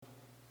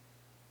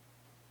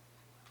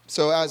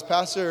So as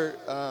Pastor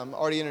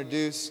already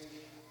introduced,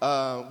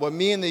 what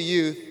me and the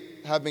youth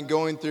have been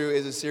going through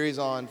is a series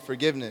on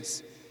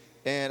forgiveness.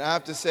 And I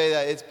have to say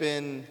that it's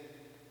been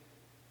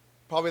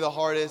probably the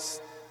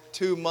hardest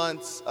 2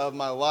 months of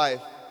my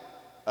life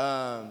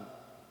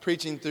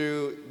preaching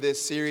through this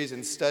series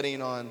and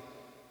studying on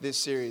this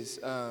series.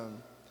 We're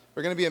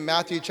going to be in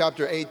Matthew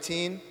chapter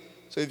 18,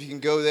 so if you can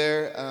go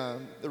there.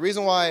 The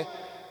reason why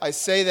I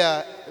say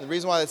that, the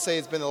reason why I say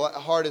it's been the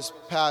hardest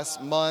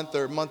past month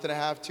or month and a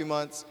half, 2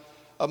 months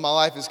of my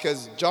life is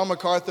because John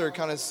MacArthur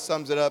kind of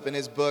sums it up in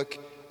his book,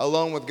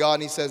 Alone with God,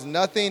 and he says,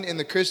 nothing in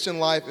the Christian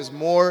life is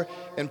more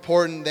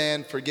important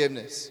than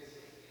forgiveness.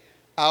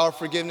 Our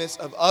forgiveness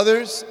of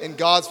others and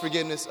God's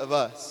forgiveness of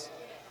us.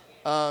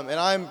 And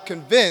I'm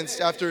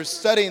convinced after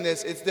studying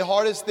this, it's the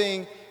hardest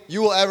thing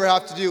you will ever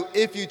have to do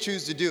if you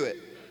choose to do it,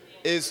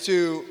 is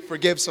to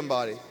forgive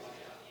somebody.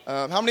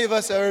 How many of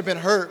us have ever been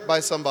hurt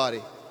by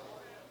somebody?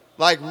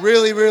 Like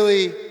really,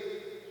 really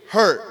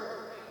hurt.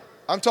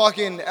 I'm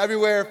talking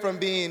everywhere from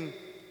being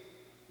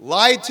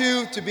lied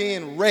to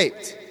being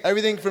raped.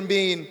 Everything from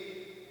being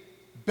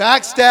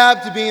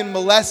backstabbed to being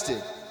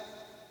molested.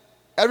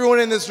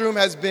 Everyone in this room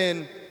has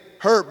been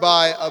hurt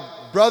by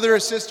a brother or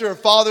sister, a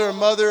father or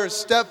mother, a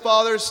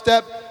stepfather,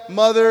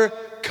 stepmother,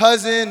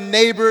 cousin,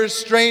 neighbor,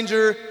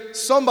 stranger.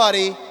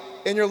 Somebody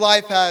in your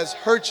life has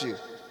hurt you.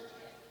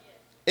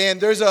 And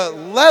there's a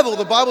level,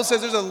 the Bible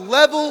says there's a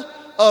level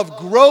of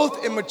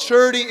growth and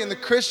maturity in the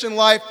Christian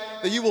life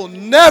that you will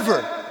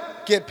never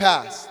get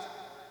past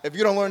if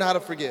you don't learn how to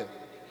forgive.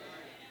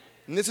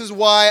 And this is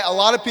why a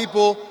lot of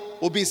people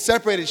will be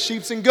separated,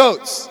 sheep and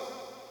goats,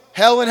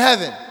 hell and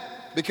heaven,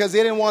 because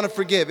they didn't want to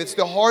forgive. It's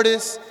the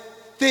hardest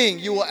thing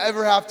you will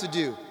ever have to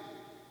do,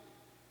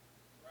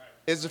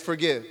 is to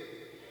forgive.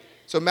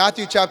 So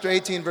Matthew chapter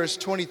 18, verse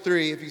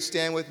 23, if you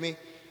stand with me,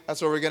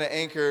 that's where we're going to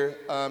anchor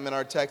in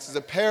our text. It's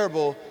a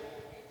parable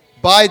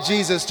by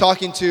Jesus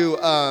talking to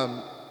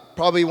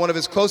probably one of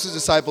his closest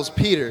disciples,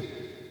 Peter.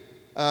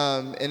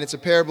 And it's a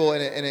parable,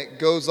 and it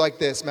goes like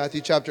this.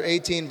 Matthew chapter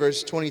 18,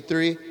 verse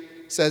 23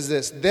 says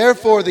this: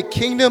 Therefore the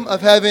kingdom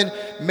of heaven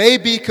may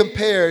be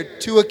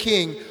compared to a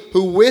king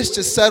who wished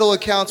to settle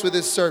accounts with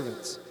his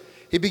servants.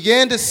 When he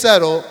began to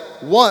settle,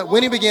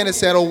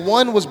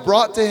 one was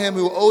brought to him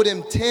who owed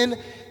him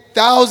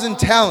 10,000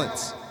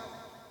 talents.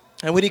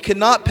 And when he could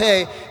not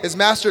pay, his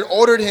master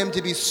ordered him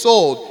to be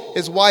sold,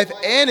 his wife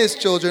and his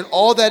children,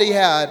 all that he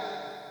had,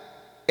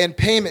 and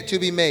payment to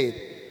be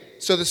made.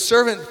 So the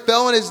servant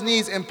fell on his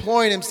knees,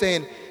 imploring him,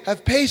 saying,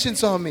 have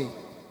patience on me.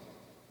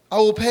 I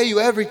will pay you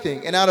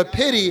everything. And out of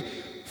pity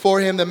for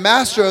him, the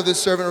master of the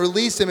servant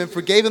released him and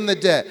forgave him the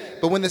debt.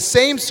 But when the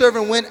same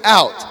servant went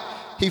out,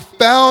 he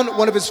found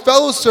one of his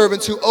fellow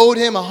servants who owed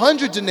him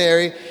 100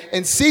 denarii,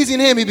 and seizing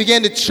him, he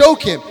began to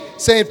choke him,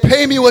 saying,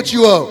 pay me what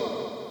you owe.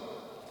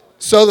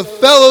 So the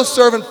fellow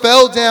servant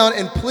fell down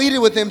and pleaded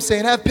with him,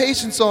 saying, have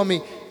patience on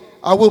me,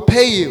 I will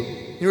pay you.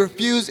 He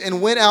refused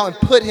and went out and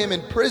put him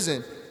in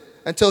prison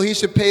until he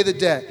should pay the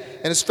debt.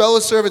 And his fellow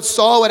servants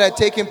saw what had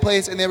taken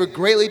place, and they were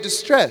greatly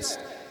distressed.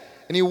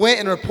 And he went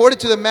and reported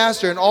to the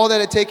master and all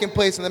that had taken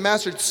place. And the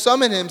master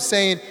summoned him,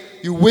 saying,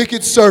 you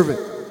wicked servant,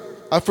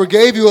 I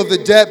forgave you of the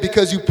debt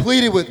because you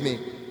pleaded with me.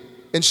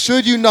 And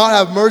should you not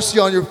have mercy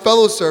on your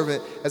fellow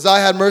servant as I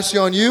had mercy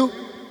on you?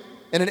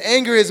 And in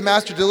anger his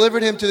master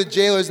delivered him to the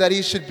jailers that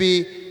he should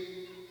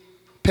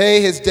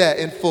pay his debt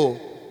in full.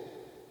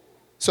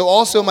 So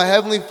also my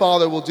heavenly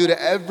Father will do to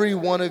every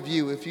one of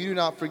you if you do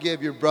not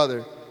forgive your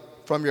brother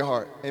from your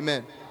heart.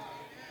 Amen.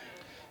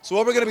 So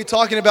what we're going to be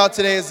talking about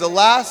today is the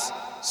last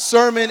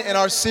sermon in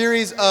our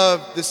series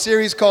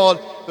called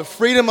The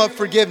Freedom of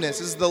Forgiveness.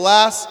 This is the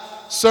last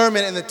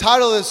sermon, and the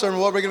title of this sermon,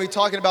 what we're going to be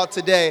talking about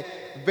today,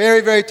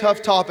 very, very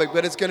tough topic,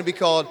 but it's going to be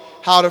called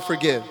How to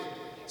Forgive.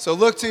 So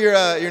look to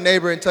your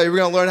neighbor and tell you, we're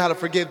going to learn how to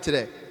forgive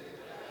today.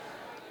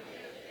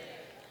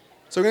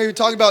 So we're going to be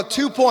talking about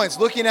 2 points,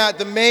 looking at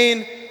the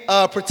main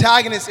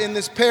protagonist in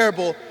this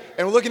parable,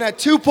 and we're looking at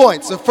 2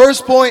 points. The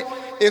first point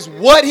is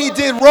what he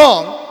did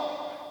wrong,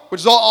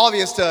 which is all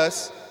obvious to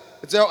us.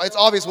 It's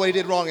obvious what he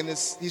did wrong in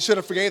this. He should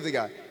have forgave the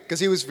guy because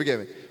he was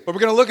forgiven. But we're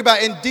going to look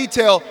about in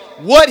detail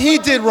what he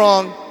did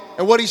wrong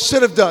and what he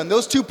should have done.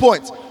 Those 2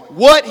 points.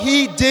 What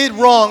he did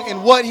wrong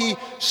and what he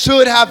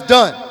should have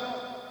done.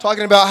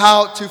 Talking about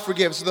how to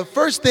forgive. So the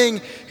first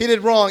thing he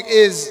did wrong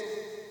is,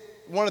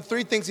 one of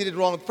 3 things he did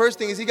wrong. The first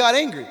thing is he got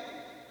angry.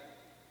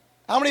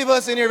 How many of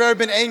us in here have ever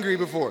been angry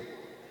before?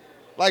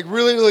 Like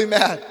really, really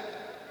mad.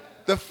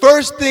 The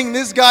first thing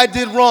this guy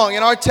did wrong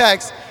in our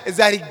text is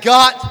that he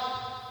got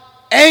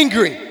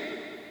angry.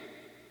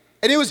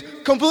 And it was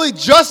completely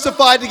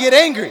justified to get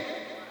angry.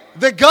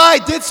 The guy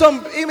did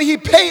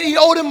he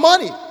owed him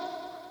money.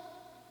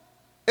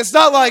 It's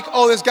not like,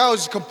 oh, this guy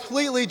was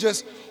completely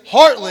just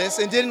heartless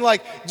and didn't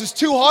just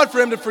too hard for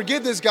him to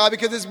forgive this guy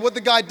because what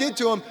the guy did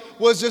to him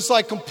was just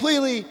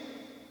completely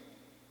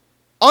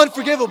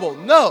unforgivable.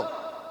 No.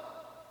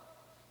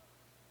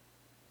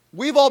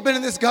 We've all been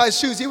in this guy's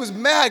shoes. He was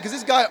mad because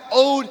this guy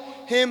owed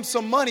him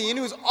some money and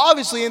he was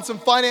obviously in some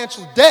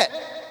financial debt.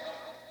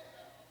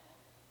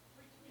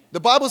 The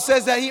Bible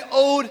says that he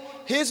owed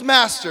his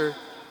master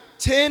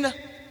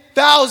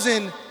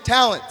 10,000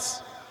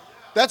 talents.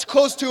 That's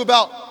close to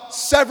about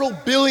several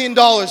 $billion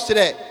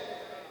today.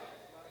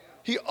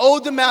 He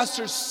owed the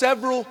master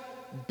several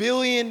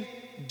 $billion.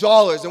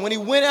 And when he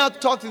went out to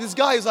talk to this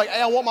guy, he's like,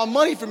 hey, I want my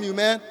money from you,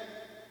 man.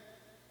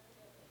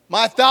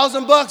 My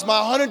 $1,000,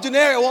 my 100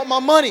 denarii, I want my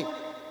money.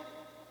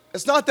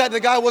 It's not that the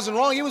guy wasn't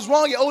wrong. He was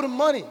wrong. He owed him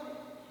money.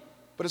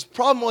 But his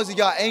problem was he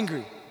got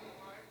angry.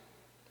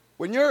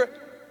 When you're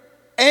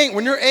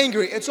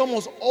angry, it's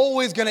almost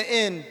always going to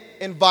end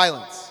in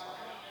violence.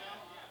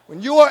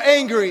 When you are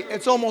angry,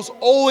 it's almost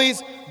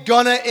always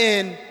going to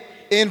end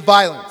in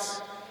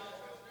violence.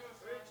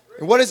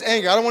 And what is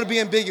anger? I don't want to be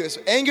ambiguous.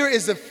 Anger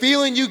is the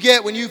feeling you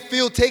get when you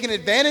feel taken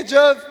advantage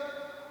of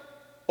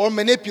or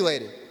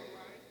manipulated.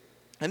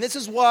 And this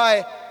is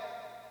why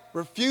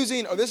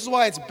this is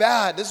why it's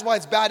bad. This is why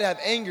it's bad to have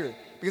anger.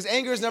 Because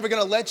anger is never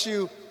going to let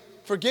you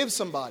forgive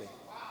somebody.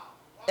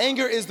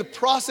 Anger is the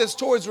process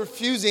towards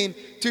refusing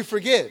to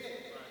forgive.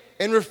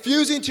 And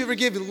refusing to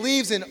forgive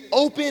leaves an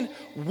open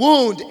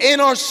wound in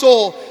our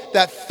soul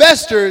that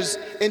festers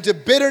into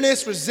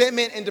bitterness,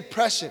 resentment, and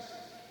depression.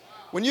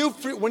 When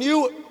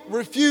you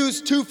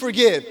refuse to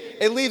forgive,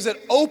 it leaves an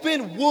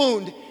open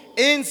wound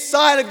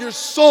inside of your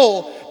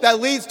soul that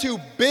leads to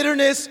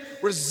bitterness,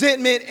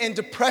 resentment, and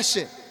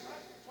depression.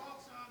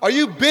 Are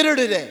you bitter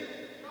today?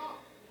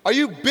 Are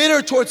you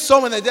bitter towards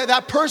someone,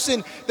 that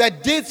person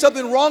that did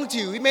something wrong to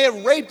you? He may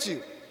have raped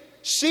you.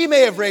 She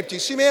may have raped you.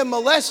 She may have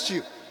molested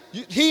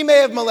you. He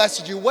may have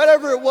molested you.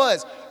 Whatever it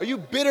was, are you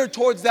bitter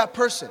towards that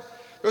person?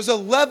 There's a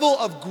level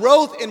of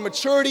growth and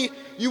maturity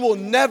you will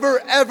never,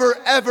 ever,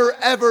 ever,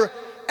 ever,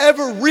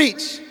 ever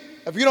reach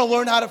if you don't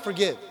learn how to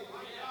forgive.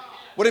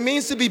 What it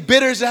means to be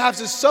bitter is to have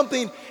just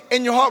something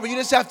in your heart where you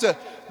just have to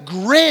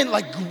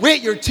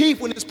grit your teeth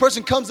when this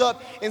person comes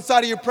up inside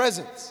of your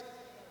presence.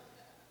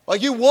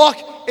 Like you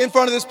walk in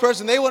front of this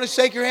person, they want to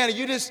shake your hand,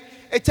 and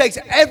it takes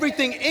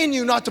everything in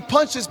you not to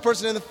punch this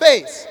person in the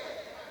face.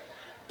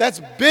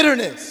 That's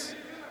bitterness.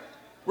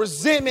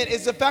 Resentment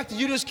is the fact that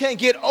you just can't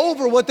get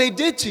over what they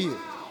did to you,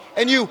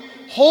 and you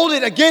hold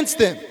it against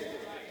them.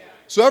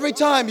 So every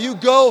time you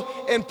go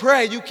and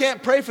pray, you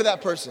can't pray for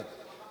that person.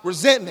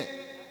 Resentment.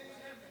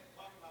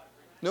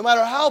 No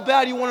matter how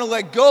bad you want to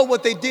let go of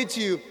what they did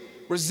to you,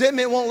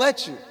 resentment won't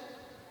let you.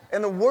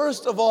 And the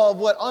worst of all of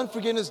what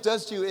unforgiveness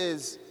does to you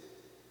is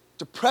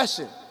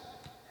depression.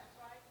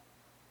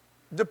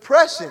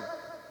 Depression.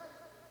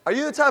 Are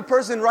you the type of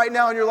person right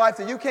now in your life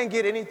that you can't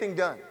get anything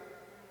done?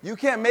 You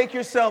can't make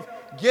yourself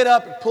get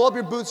up, pull up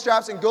your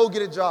bootstraps, and go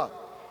get a job.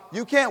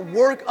 You can't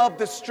work up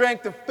the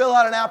strength to fill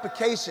out an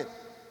application.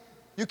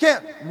 You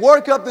can't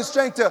work up the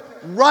strength to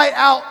write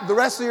out the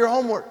rest of your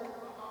homework.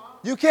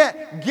 You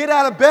can't get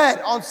out of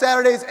bed on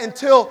Saturdays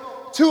until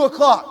 2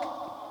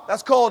 o'clock.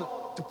 That's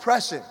called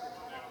depression.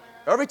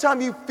 Every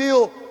time you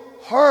feel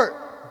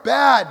hurt,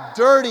 bad,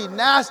 dirty,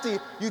 nasty,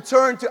 you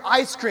turn to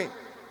ice cream.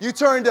 You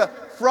turn to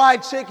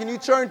fried chicken. You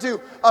turn to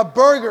a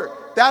burger.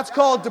 That's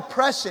called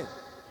depression.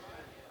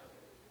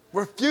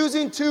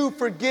 Refusing to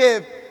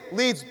forgive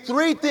leads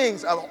 3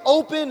 things: an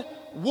open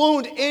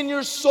wound in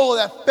your soul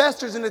that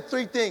festers into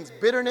 3 things: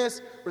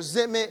 bitterness,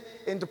 resentment,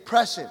 and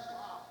depression.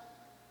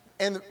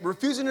 And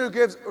refusing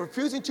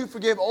to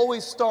forgive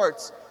always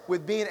starts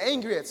with being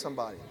angry at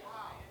somebody.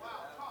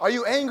 Are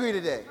you angry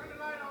today?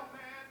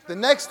 The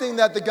next thing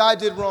that the guy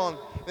did wrong,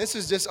 this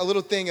is just a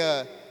little thing,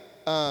 a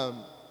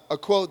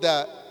quote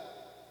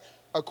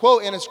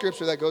in a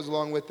scripture that goes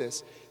along with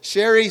this.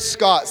 Sherry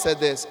Scott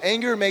said this: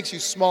 anger makes you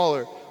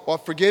smaller, while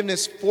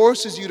forgiveness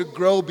forces you to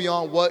grow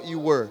beyond what you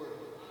were.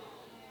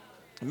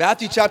 In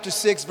Matthew chapter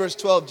 6, verse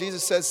 12,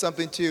 Jesus says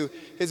something to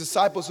his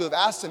disciples who have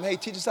asked him, hey,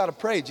 teach us how to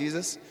pray,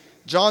 Jesus.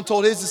 John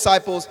told his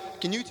disciples,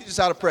 can you teach us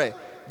how to pray?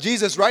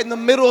 Jesus, right in the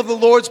middle of the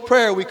Lord's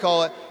Prayer, we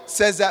call it,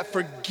 says that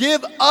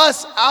forgive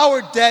us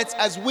our debts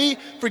as we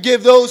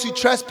forgive those who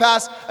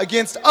trespass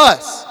against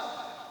us.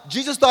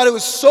 Jesus thought it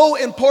was so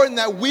important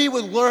that we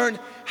would learn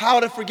how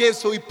to forgive,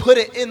 so he put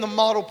it in the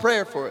model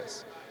prayer for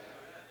us.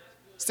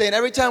 Saying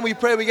every time we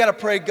pray, we got to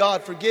pray,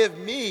 God, forgive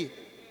me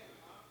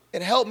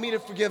and help me to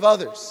forgive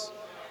others.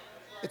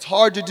 It's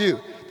hard to do.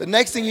 The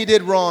next thing he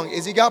did wrong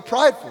is he got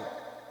prideful.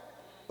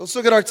 Let's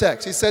look at our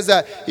text. He says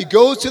that he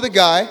goes to the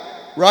guy,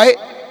 right?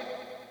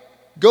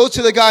 Goes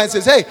to the guy and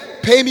says, hey,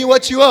 pay me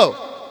what you owe.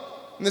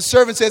 And the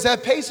servant says,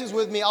 have patience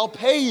with me, I'll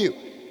pay you.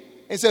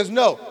 And he says,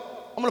 no,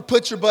 I'm going to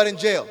put your butt in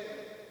jail.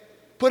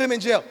 Put him in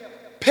jail.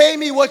 Pay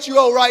me what you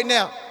owe right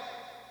now.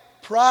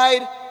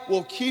 Pride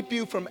will keep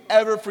you from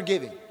ever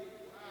forgiving.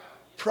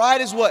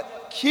 Pride is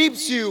what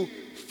keeps you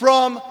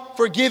from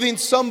forgiving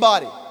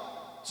somebody.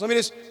 So let me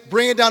just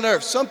bring it down to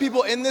earth. Some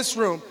people in this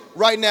room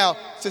right now,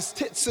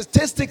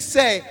 statistics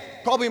say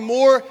probably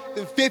more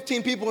than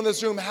 15 people in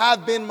this room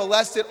have been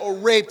molested or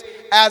raped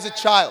as a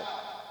child.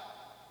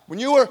 When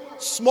you were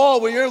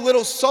small, when you're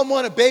little,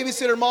 someone, a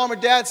babysitter, mom or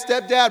dad,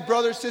 stepdad,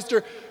 brother,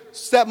 sister,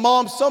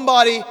 stepmom,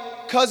 somebody,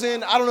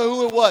 cousin, I don't know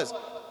who it was,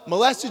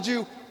 molested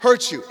you,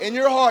 hurt you. In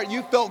your heart,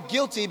 you felt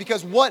guilty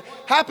because what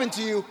happened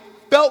to you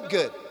felt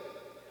good.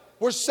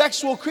 We're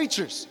sexual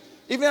creatures,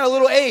 even at a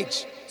little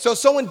age. So if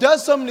someone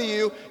does something to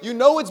you, you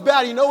know it's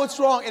bad, you know it's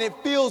wrong, and it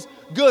feels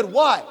good.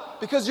 Why?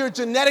 Because you're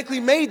genetically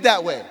made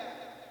that way.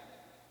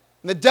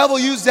 And the devil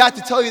used that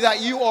to tell you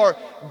that you are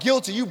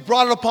guilty. You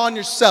brought it upon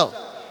yourself.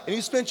 And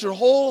you spent your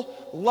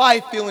whole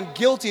life feeling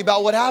guilty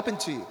about what happened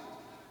to you.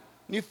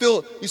 And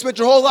you spent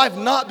your whole life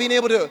not being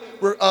able to,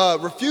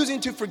 refusing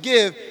to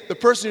forgive the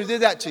person who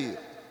did that to you.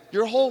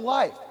 Your whole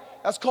life.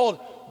 That's called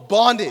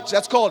bondage.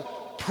 That's called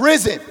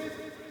prison.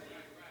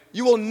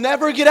 You will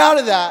never get out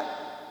of that.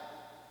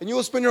 And you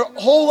will spend your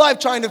whole life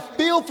trying to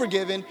feel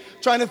forgiven,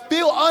 trying to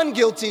feel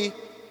unguilty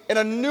in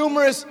a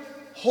numerous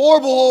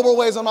horrible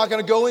ways I'm not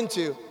going to go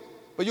into.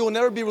 But you will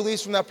never be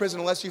released from that prison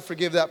unless you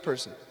forgive that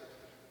person.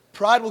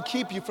 Pride will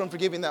keep you from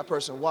forgiving that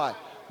person. Why?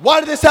 Why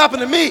did this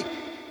happen to me?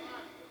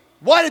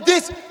 Why did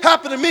this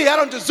happen to me? I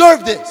don't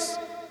deserve this.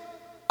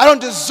 I don't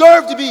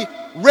deserve to be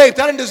raped.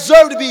 I don't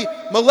deserve to be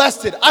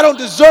molested. I don't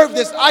deserve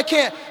this. I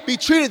can't be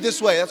treated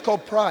this way. That's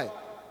called pride.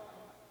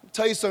 Let me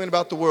tell you something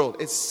about the world.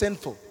 It's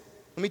sinful.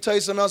 Let me tell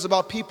you something else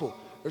about people.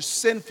 They're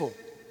sinful.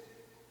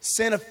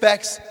 Sin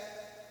affects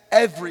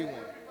everyone.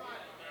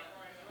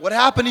 What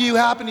happened to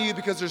you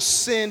because there's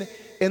sin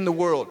in the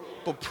world.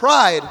 But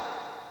pride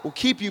will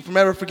keep you from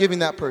ever forgiving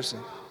that person.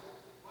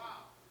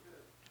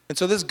 And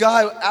so this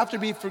guy, after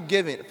being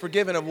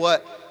forgiven of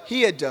what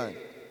he had done,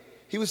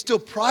 he was still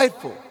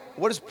prideful.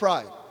 What is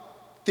pride?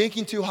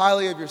 Thinking too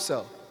highly of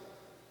yourself.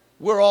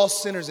 We're all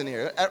sinners in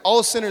here.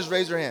 All sinners,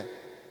 raise your hand.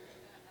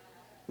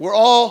 We're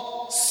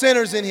all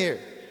sinners in here.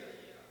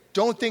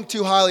 Don't think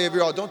too highly of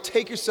yourself. Don't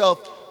take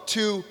yourself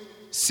too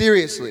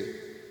seriously.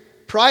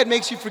 Pride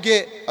makes you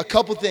forget a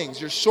couple things.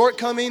 Your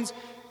shortcomings,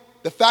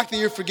 the fact that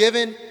you're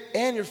forgiven,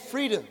 and your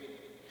freedom.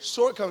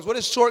 Shortcomings. What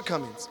is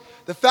shortcomings?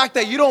 The fact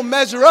that you don't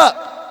measure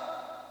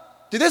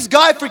up. Did this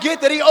guy forget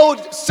that he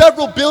owed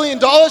several $1 billion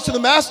to the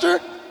master?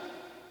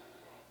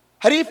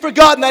 Had he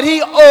forgotten that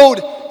he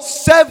owed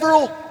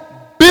several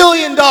 $1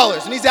 billion?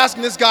 And he's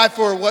asking this guy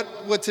for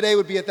what today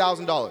would be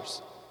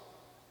 $1,000.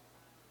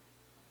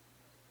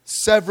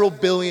 Several $1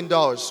 billion.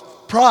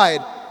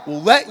 Pride will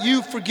let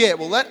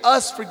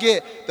us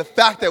forget the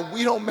fact that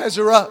we don't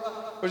measure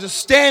up. There's a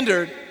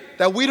standard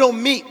that we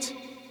don't meet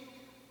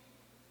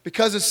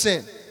because of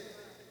sin.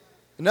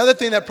 Another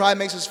thing that pride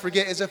makes us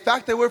forget is the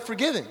fact that we're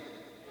forgiven.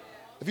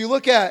 If you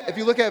look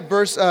at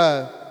verse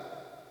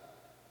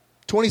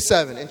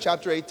 27 in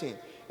chapter 18,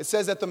 it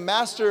says that the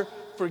master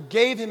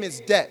forgave him his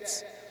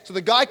debts. So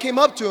the guy came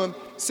up to him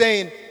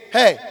saying,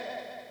 "Hey,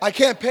 I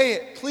can't pay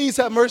it. Please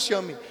have mercy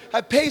on me.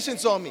 Have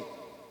patience on me.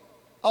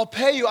 I'll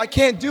pay you. I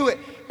can't do it."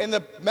 And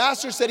the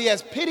master said he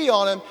has pity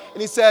on him,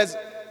 and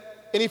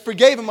he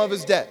forgave him of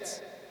his debts.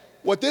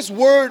 What this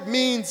word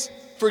means,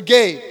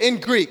 forgave,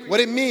 in Greek, what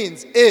it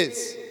means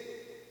is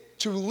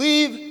to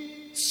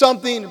leave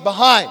something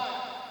behind,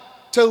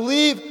 to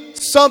leave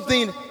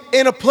something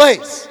in a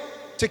place,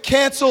 to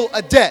cancel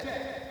a debt.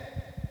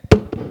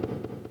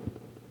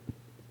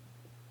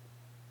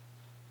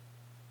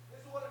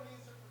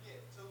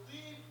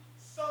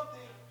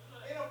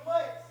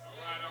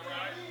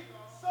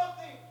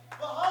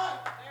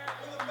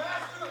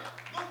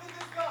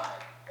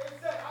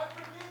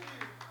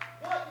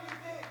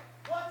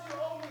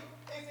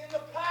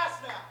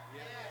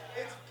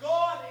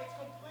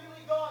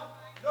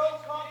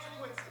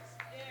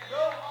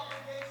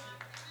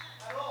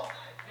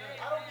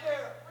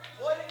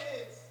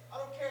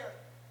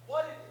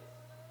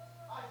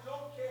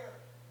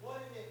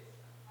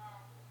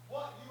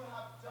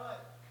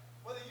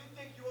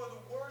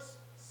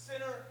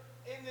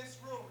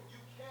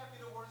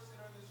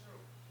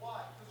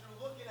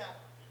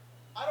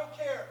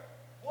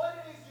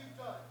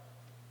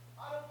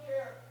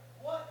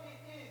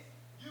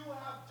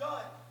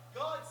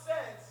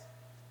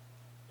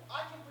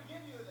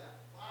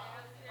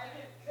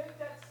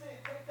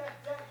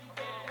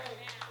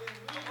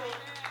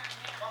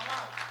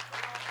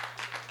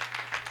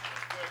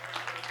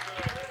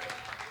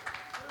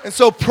 And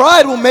so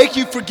pride will make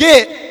you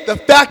forget the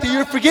fact that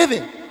you're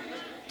forgiven.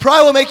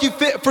 Pride will make you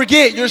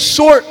forget your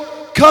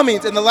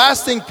shortcomings. And the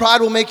last thing pride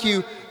will make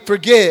you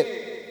forget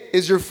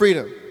is your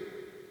freedom.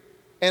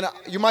 And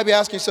you might be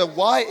asking yourself,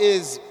 why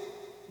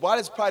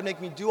does pride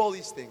make me do all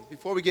these things?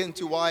 Before we get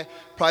into why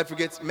pride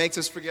makes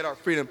us forget our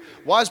freedom,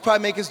 why does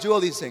pride make us do all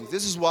these things?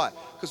 This is why.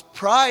 Because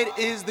pride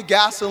is the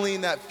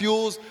gasoline that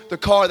fuels the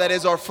car that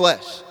is our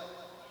flesh.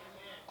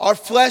 Our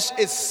flesh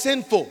is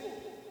sinful.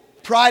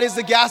 Pride is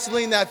the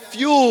gasoline that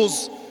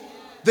fuels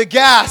the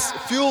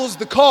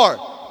car.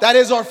 That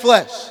is our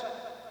flesh.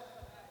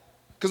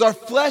 Because our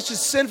flesh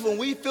is sinful and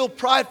we feel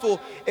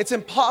prideful. It's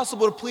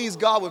impossible to please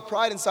God with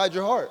pride inside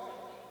your heart.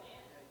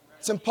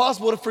 It's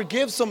impossible to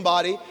forgive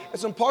somebody.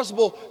 It's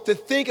impossible to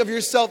think of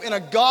yourself in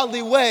a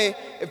godly way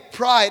if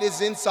pride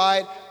is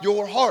inside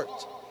your heart.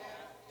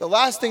 The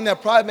last thing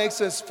that pride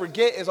makes us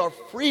forget is our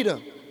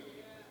freedom.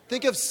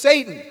 Think of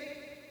Satan.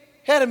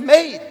 He had it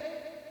made.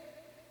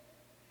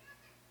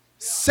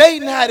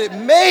 Satan had it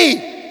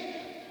made.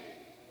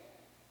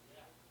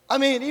 I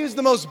mean, he was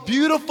the most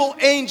beautiful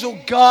angel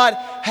God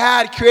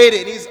had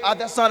created. And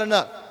that's not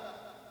enough.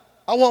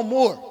 I want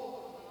more.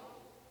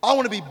 I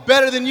want to be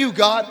better than you,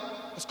 God.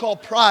 It's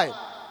called pride.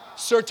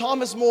 Sir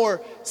Thomas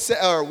More,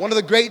 one of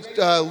the great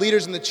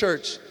leaders in the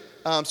church,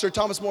 Sir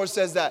Thomas More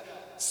says that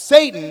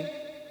Satan,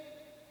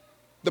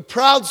 the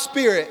proud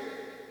spirit,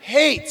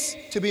 hates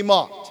to be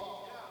mocked.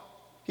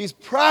 He's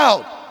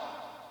proud.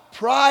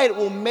 Pride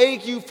will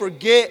make you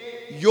forget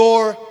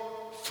your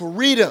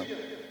freedom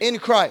in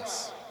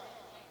Christ.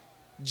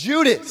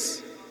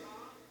 Judas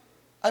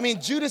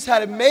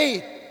had it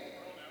made.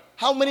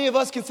 How many of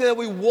us can say that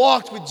we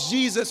walked with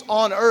Jesus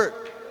on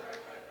earth?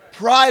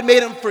 Pride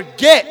made him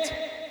forget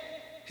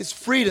his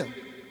freedom.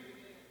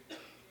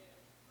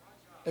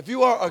 If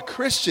you are a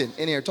Christian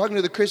in here, talking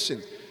to the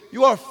Christians,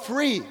 you are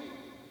free.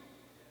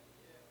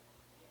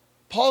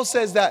 Paul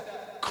says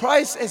that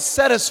Christ has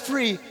set us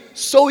free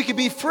so we can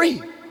be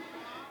free.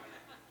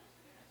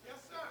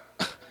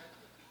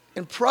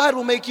 And pride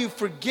will make you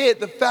forget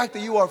the fact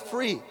that you are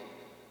free.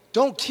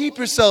 Don't keep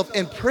yourself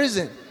in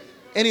prison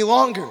any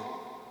longer.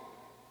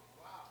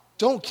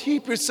 Don't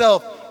keep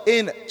yourself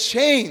in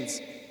chains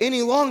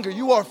any longer.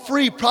 You are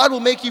free. Pride will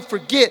make you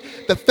forget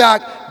the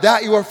fact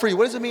that you are free.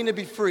 What does it mean to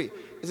be free?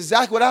 It's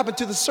exactly what happened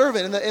to the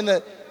servant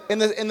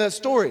in the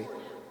story.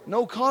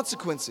 No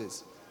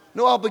consequences,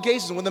 no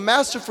obligations. When the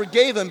master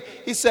forgave him,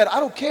 he said, "I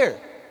don't care.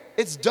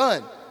 It's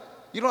done.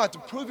 You don't have to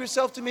prove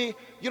yourself to me.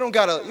 You don't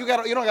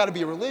gotta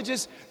be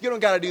religious. You don't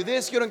gotta do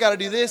this. You don't gotta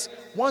do this.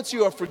 Once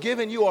you are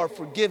forgiven, you are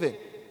forgiven.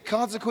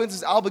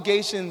 Consequences,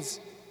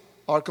 obligations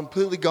are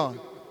completely gone."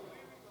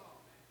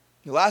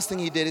 The last thing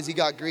he did is he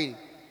got greedy.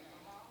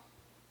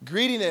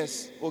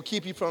 Greediness will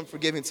keep you from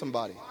forgiving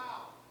somebody.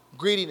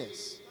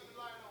 Greediness.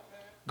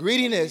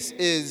 Greediness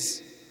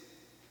is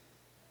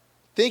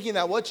thinking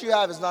that what you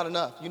have is not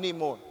enough. You need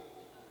more.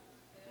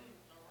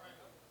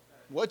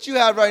 What you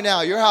have right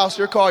now, your house,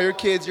 your car, your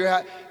kids, your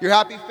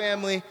happy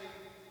family,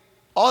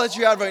 all that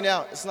you have right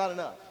now, it's not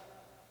enough.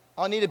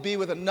 I need to be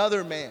with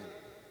another man.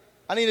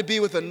 I need to be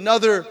with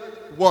another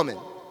woman.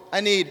 I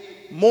need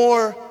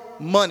more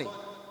money.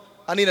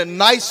 I need a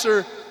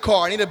nicer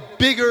car. I need a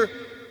bigger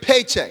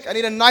paycheck. I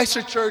need a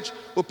nicer church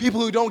with people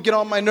who don't get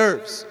on my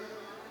nerves.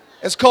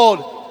 It's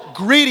called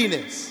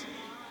greediness.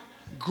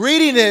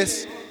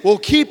 Greediness will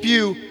keep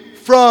you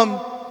from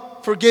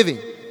forgiving.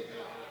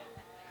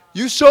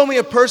 You show me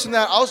a person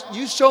that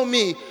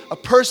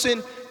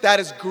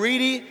is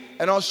greedy,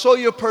 and I'll show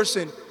you a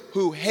person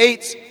who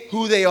hates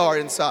who they are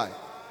inside.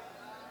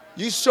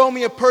 You show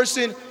me a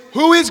person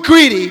who is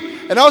greedy,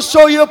 and I'll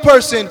show you a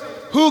person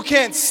who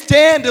can't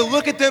stand to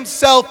look at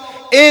themselves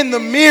in the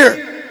mirror.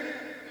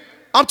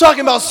 I'm talking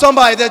about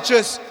somebody that's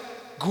just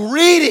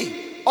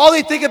greedy. All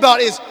they think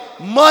about is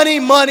money,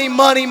 money,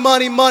 money,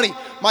 money, money.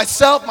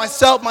 Myself,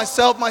 myself,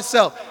 myself,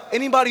 myself.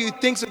 Anybody who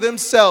thinks of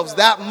themselves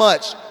that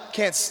much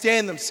can't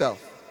stand themselves.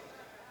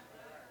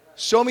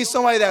 Show me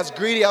somebody that's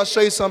greedy, I'll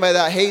show you somebody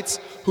that hates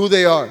who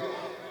they are.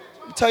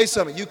 Let me tell you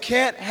something. You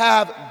can't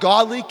have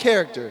godly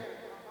character.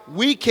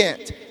 We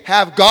can't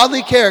have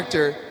godly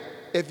character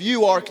if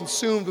you are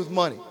consumed with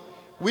money.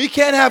 We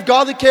can't have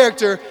godly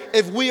character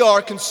if we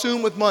are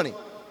consumed with money.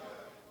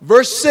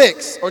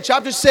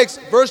 Chapter 6,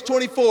 verse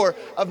 24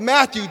 of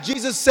Matthew,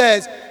 Jesus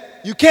says,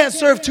 you can't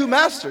serve two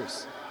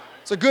masters.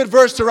 It's a good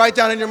verse to write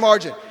down in your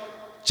margin.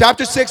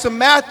 Chapter 6 of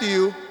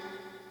Matthew,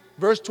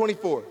 verse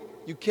 24.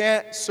 You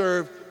can't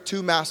serve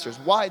two masters.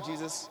 Why,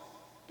 Jesus?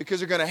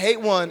 Because you're going to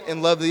hate one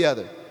and love the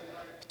other.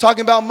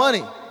 Talking about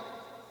money.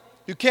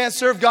 You can't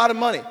serve God and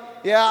money.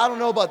 Yeah, I don't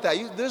know about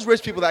that. There's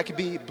rich people that could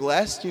be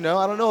blessed, I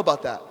don't know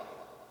about that.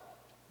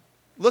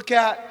 Look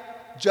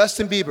at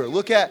Justin Bieber.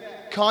 Look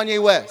at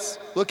Kanye West.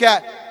 Look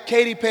at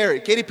Katy Perry.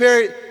 Katy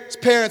Perry's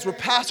parents were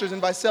pastors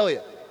in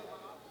Visalia.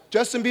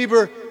 Justin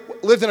Bieber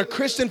lived in a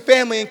Christian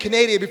family in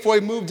Canada before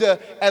he moved to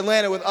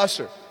Atlanta with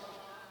Usher.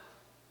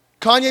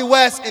 Kanye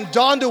West and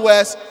Donda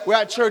West were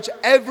at church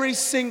every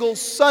single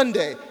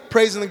Sunday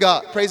praising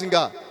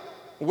God.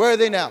 Where are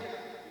they now?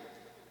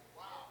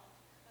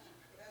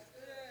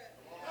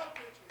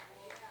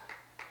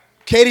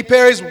 Katy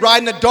Perry's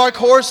riding a dark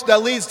horse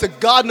that leads to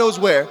God knows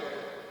where.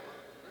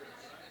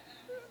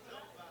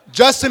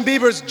 Justin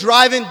Bieber's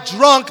driving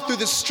drunk through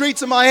the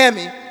streets of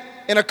Miami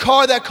in a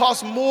car that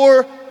costs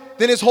more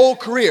than his whole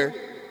career.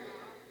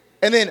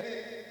 And then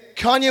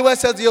Kanye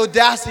West has the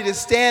audacity to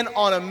stand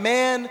on a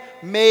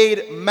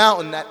man-made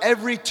mountain at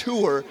every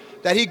tour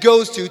that he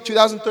goes to,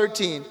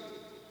 2013,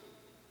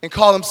 and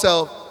call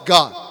himself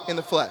God in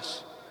the flesh.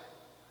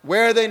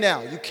 Where are they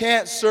now? You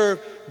can't serve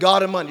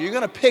God and money. You're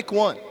going to pick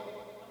one.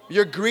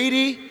 You're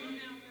greedy,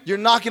 you're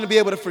not going to be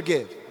able to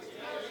forgive.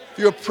 If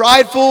you're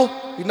prideful,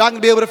 you're not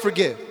going to be able to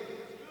forgive.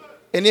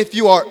 And if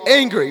you are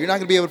angry, you're not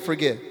going to be able to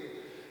forgive.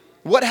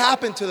 What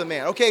happened to the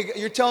man? Okay,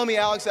 you're telling me,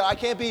 Alex, that I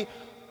can't be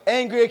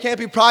angry, I can't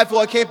be prideful,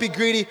 I can't be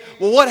greedy.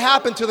 Well, what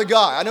happened to the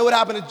guy? I know what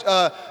happened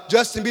to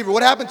Justin Bieber.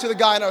 What happened to the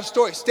guy in our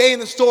story? Stay in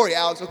the story,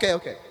 Alex.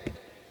 Okay.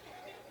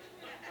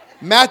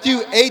 Matthew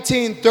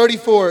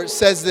 18:34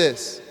 says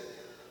this.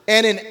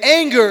 And in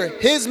anger,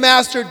 his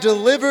master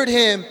delivered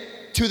him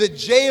to the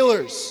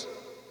jailers.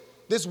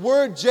 This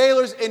word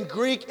jailers in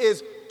Greek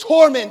is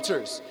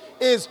tormentors,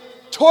 is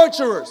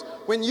torturers.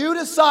 When you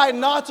decide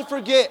not to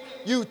forget,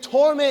 you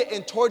torment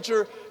and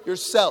torture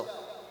yourself.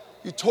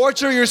 You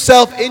torture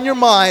yourself in your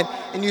mind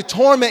and you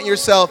torment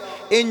yourself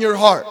in your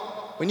heart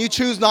when you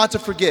choose not to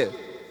forgive.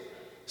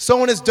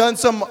 Someone has done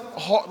some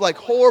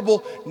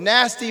horrible,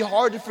 nasty,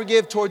 hard to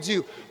forgive towards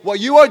you.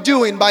 What you are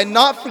doing by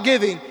not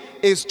forgiving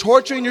is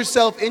torturing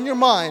yourself in your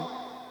mind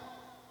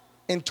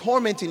and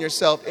tormenting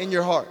yourself in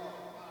your heart.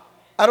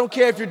 I don't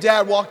care if your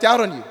dad walked out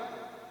on you.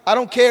 I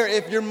don't care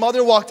if your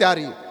mother walked out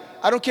on you.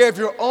 I don't care if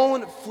your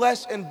own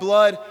flesh and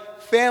blood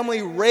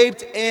family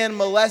raped and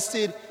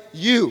molested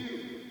you.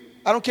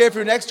 I don't care if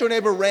your next door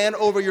neighbor ran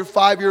over your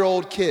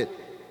 5-year-old kid.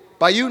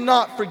 By you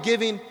not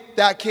forgiving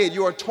that kid,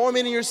 you are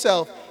tormenting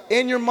yourself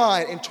in your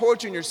mind and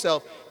torturing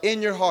yourself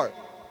in your heart.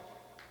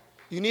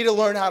 You need to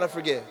learn how to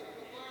forgive.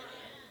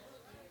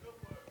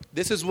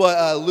 This is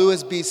what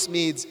Lewis B.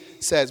 Smedes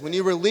says. When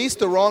you release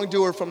the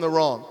wrongdoer from the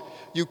wrong,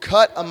 you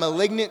cut a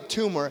malignant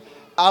tumor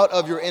out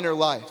of your inner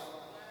life.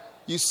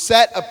 You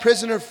set a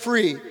prisoner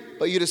free,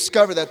 but you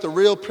discover that the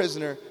real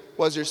prisoner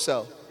was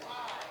yourself.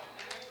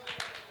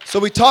 So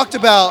we talked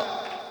about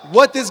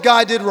what this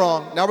guy did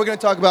wrong. Now we're going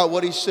to talk about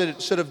what he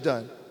should have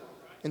done.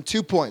 In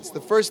 2 points.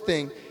 The first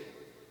thing,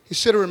 he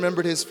should have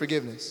remembered his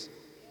forgiveness.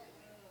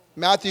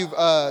 Matthew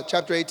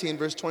chapter 18,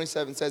 verse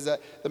 27 says that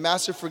the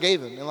master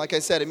forgave him. And like I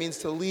said, it means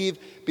to leave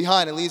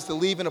behind. It means to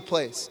leave in a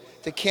place,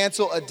 to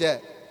cancel a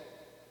debt.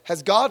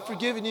 Has God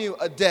forgiven you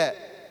a debt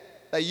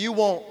that you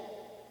won't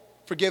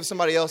forgive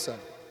somebody else of?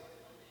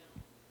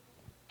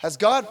 Has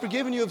God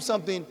forgiven you of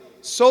something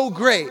so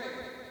great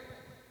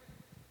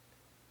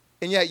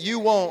and yet you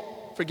won't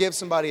forgive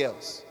somebody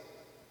else?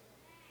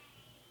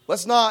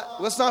 Let's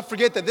not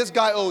forget that this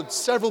guy owed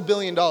several $1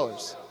 billion.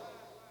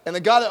 And the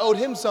guy that owed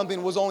him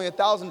something was only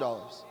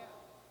 $1,000.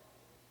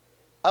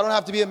 I don't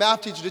have to be a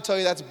math teacher to tell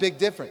you that's a big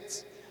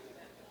difference.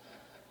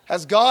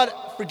 Has God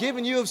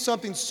forgiven you of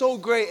something so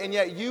great and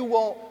yet you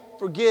won't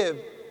forgive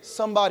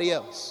somebody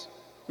else?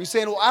 You're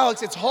saying, well,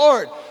 Alex, it's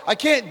hard. I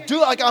can't do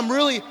it. Like, I'm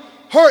really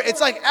hurt.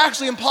 It's like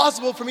actually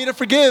impossible for me to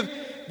forgive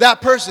that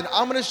person.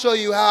 I'm going to show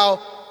you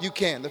how you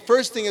can. The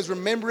first thing is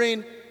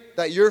remembering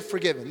that you're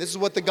forgiven. This is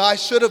what the guy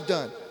should have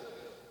done.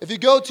 If you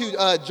go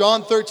to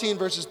John 13,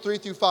 verses 3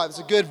 through 5, it's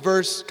a good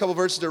verse, couple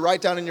verses to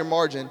write down in your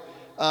margin.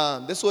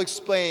 This will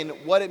explain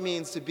what it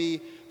means to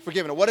be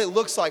forgiven, or what it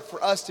looks like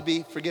for us to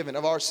be forgiven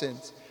of our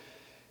sins.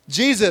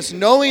 Jesus,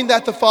 knowing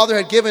that the Father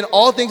had given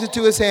all things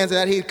into his hands and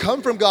that he had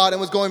come from God and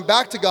was going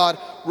back to God,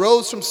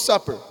 rose from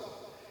supper.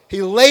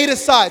 He laid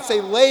aside, say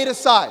laid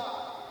aside,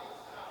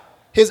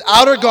 his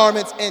outer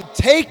garments and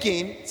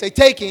taking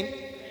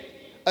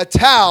a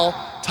towel,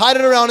 tied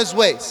it around his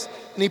waist.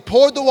 And he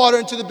poured the water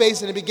into the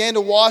basin and began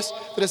to wash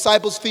the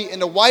disciples' feet and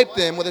to wipe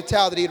them with a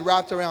towel that he had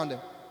wrapped around him.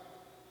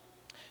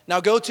 Now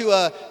go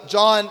to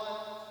John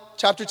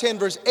chapter 10,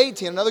 verse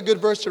 18, another good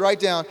verse to write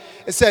down.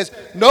 It says,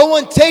 no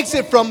one takes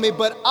it from me,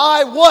 but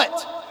I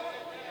what?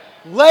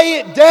 Lay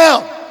it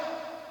down.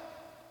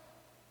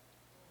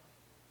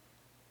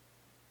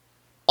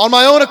 On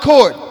my own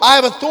accord. I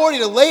have authority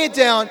to lay it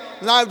down,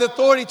 and I have the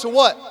authority to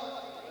what?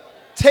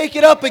 Take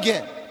it up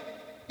again.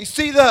 You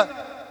see the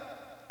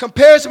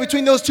comparison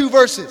between those two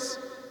verses.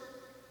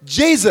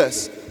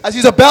 Jesus, as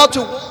he's about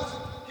to wash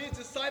his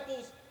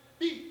disciples'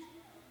 feet,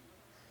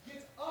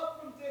 gets up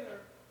from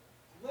dinner,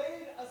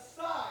 laid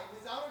aside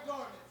his outer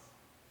garments,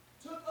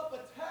 took up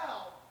a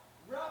towel,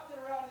 wrapped it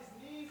around his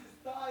knees,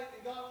 his thighs,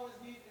 and got on his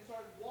knees and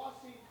started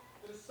washing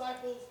the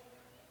disciples'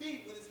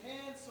 feet with his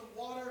hands, some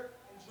water,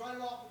 and drying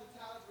it off with the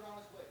towels around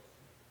his waist.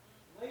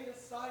 Laid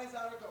aside his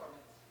outer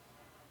garments,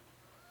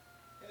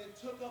 and then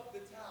took up the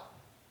towel.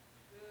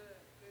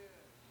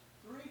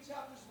 Three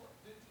chapters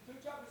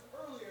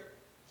earlier,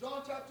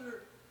 John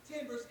chapter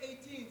 10, verse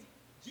 18,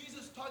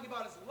 Jesus talking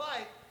about his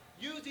life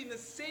using the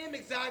same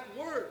exact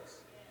words.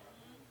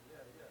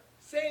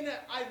 Saying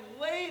that I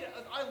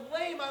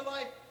lay my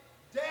life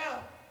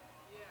down.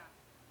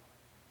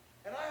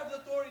 And I have the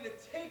authority to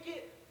take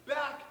it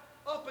back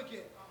up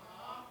again.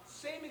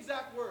 Same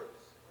exact words.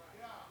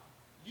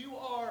 You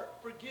are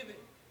forgiven.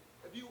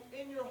 If you,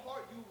 in your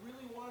heart, you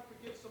really want to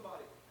forgive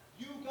somebody,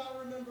 you got to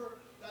remember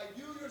that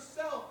you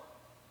yourself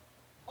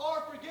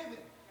are forgiven.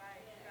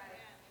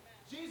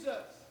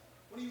 Jesus,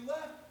 when he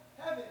left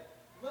heaven,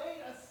 laid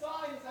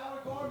aside his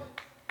outer garment,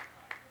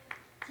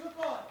 took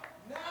on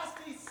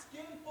nasty,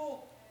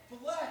 skinful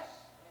flesh,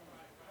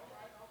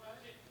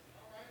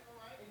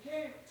 and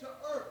came to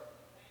earth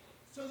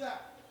so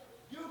that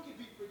you could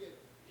be forgiven.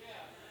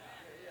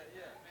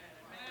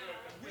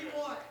 We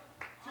want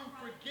to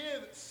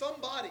forgive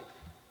somebody.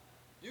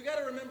 You got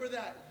to remember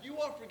that you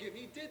are forgiven.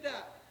 He did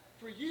that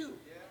for you.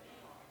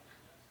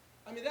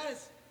 I mean,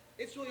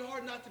 it's really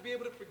hard not to be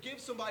able to forgive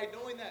somebody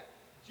knowing that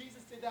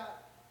Jesus did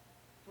that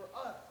for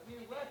us. I mean,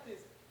 he left his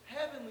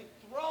heavenly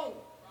throne,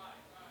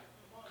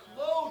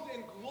 clothed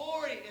in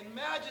glory and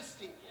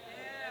majesty.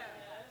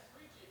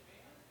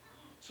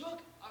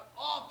 Took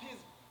off his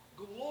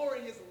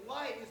glory, his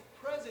light, his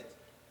presence,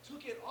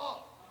 took it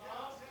off.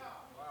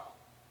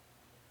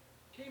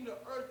 Came to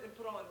earth and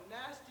put on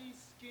nasty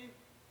skin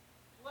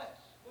flesh.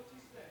 What's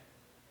he saying?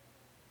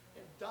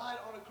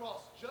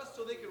 cross just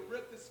so they could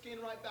rip the skin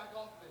right back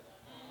off of it.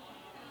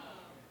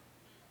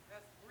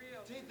 That's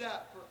real. Did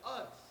that for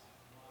us.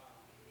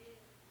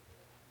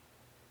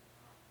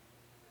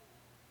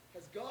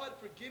 Has God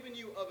forgiven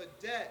you of a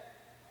debt?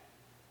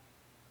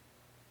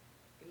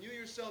 And you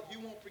yourself, you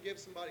won't forgive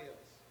somebody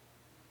else.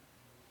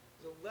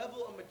 There's a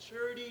level of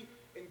maturity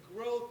and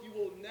growth you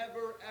will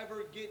never,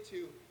 ever get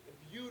to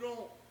if you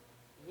don't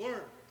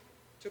learn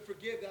to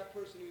forgive that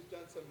person who's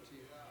done something to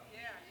you.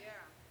 Yeah.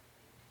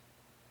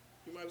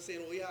 You might be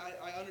saying, well, yeah,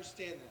 I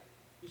understand that.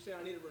 You're saying,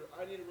 I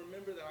need to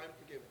remember that I'm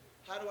forgiven.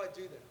 How do I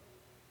do that?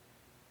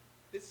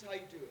 This is how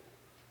you do it.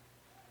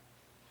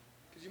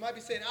 Because you might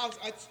be saying,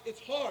 Alex, it's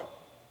hard.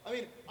 I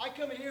mean, I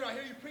come in here, I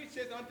hear you preach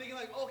this, and I'm thinking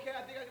like, okay,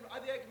 I think I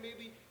can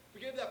maybe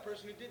forgive that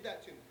person who did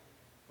that to me.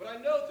 But I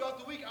know throughout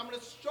the week, I'm going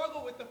to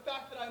struggle with the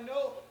fact that I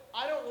know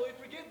I don't really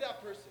forgive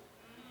that person.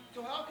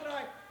 So how can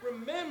I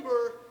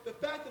remember the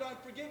fact that I'm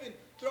forgiven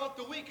throughout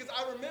the week? Because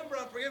I remember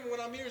I'm forgiven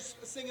when I'm here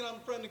singing I'm a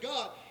friend of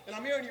God, and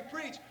I'm hearing you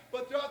preach.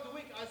 But throughout the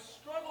week, I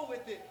struggle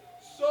with it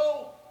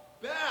so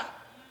bad.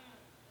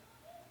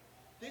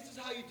 This is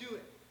how you do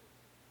it.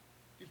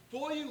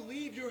 Before you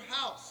leave your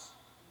house,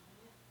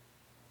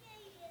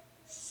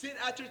 sit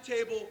at your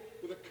table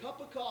with a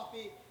cup of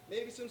coffee,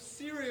 maybe some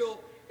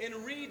cereal, and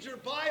read your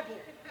Bible.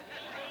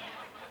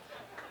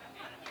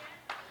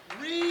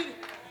 Read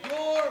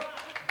your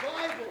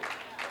Bible.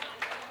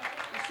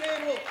 You're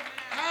saying, well,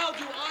 how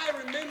do I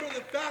remember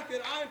the fact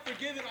that I'm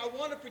forgiven? I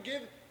want to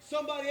forgive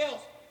somebody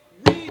else.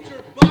 Read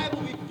your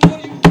Bible before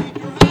you leave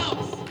your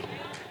house.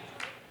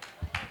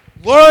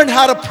 Learn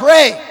how to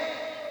pray.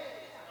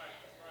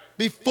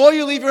 Before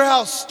you leave your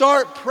house,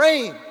 start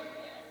praying.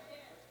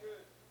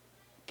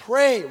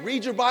 Pray,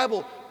 read your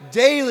Bible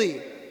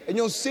daily, and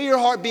you'll see your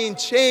heart being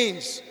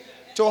changed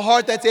to a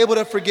heart that's able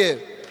to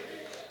forgive.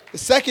 The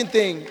second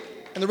thing,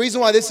 and the reason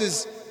why this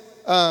is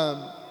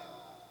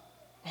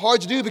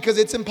hard to do, because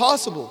it's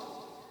impossible.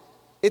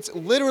 It's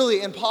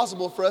literally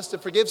impossible for us to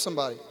forgive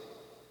somebody.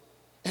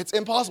 It's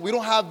impossible. We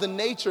don't have the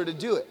nature to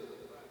do it.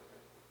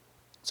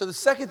 So the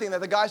second thing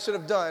that the guy should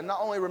have done, not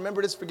only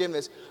remembered his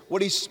forgiveness,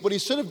 what he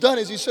should have done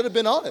is he should have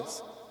been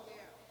honest.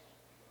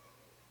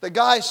 The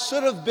guy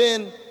should have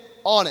been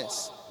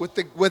honest with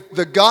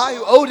the guy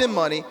who owed him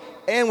money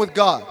and with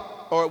God,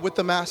 or with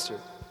the master.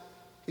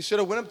 He should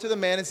have went up to the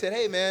man and said,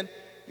 hey man,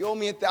 you owe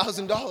me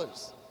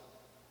 $1,000.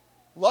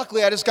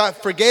 Luckily, I just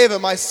forgave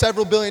him my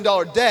several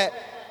billion-dollar debt,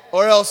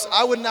 or else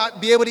I would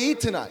not be able to eat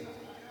tonight.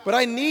 But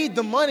I need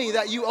the money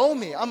that you owe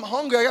me. I'm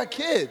hungry. I got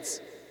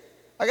kids.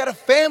 I got a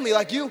family.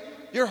 Like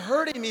you're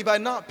hurting me by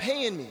not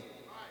paying me.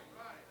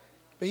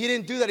 But he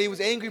didn't do that. He was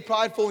angry,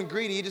 prideful, and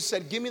greedy. He just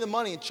said, give me the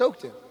money, and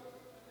choked him.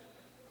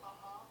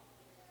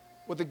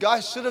 What the guy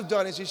should have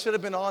done is he should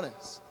have been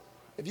honest.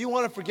 If you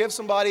want to forgive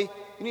somebody,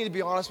 you need to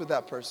be honest with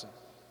that person.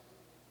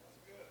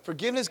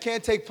 Forgiveness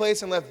can't take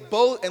place unless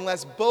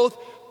both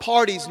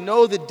parties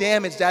know the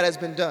damage that has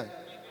been done.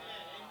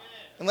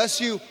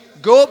 Unless you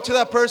go up to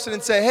that person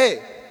and say,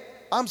 hey,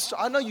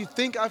 I know you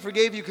think I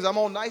forgave you because I'm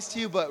all nice to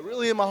you, but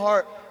really in my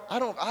heart,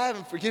 I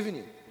haven't forgiven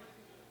you.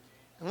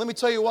 And let me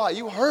tell you why.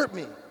 You hurt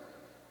me.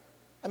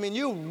 I mean,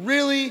 you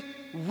really,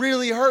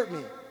 really hurt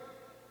me.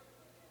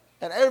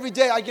 And every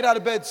day I get out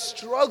of bed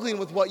struggling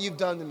with what you've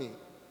done to me.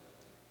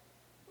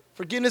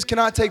 Forgiveness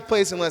cannot take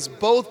place unless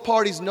both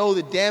parties know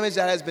the damage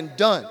that has been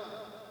done.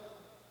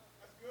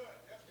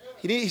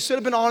 He should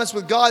have been honest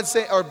with God,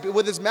 or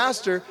with his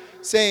master,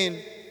 saying,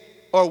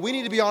 or we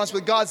need to be honest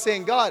with God,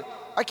 saying, God,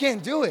 I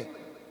can't do it.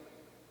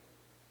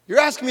 You're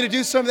asking me to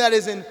do something that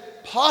is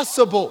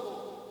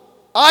impossible.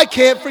 I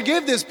can't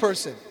forgive this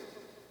person.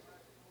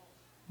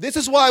 This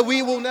is why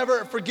we will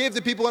never forgive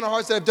the people in our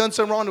hearts that have done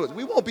something wrong to us.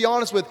 We won't be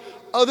honest with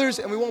others,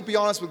 and we won't be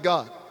honest with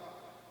God.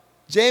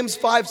 James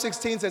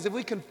 5:16 says, if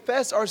we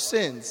confess our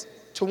sins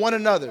to one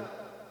another,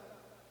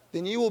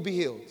 then you will be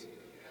healed.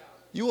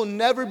 You will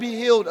never be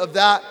healed of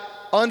that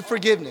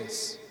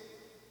unforgiveness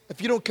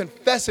if you don't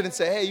confess it and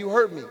say, hey, you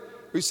hurt me. Or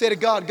you say to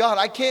God, God,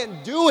 I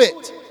can't do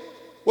it.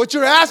 What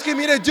you're asking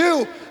me to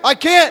do, I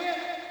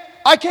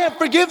can't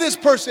forgive this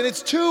person.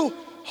 It's too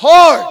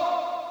hard.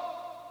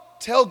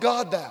 Tell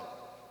God that.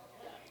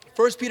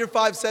 1 Peter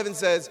 5:7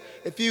 says,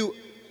 if you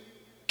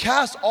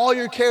cast all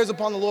your cares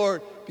upon the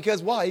Lord,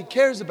 because why? He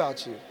cares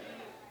about you.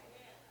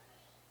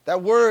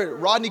 That word,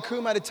 Rodney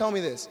Kroom had to tell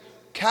me this.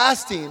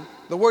 Casting,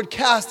 the word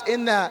cast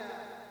in that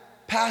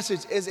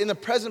passage is in the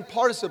present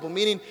participle,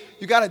 meaning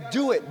you got to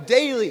do it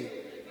daily.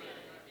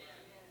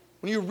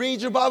 When you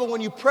read your Bible,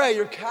 when you pray,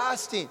 you're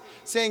casting,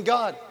 saying,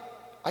 God,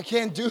 I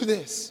can't do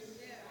this.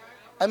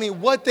 I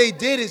mean, what they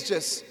did is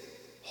just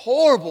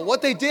horrible.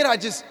 What they did,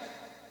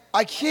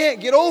 I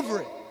can't get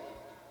over it.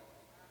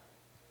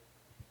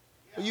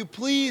 Will you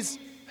please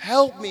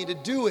help me to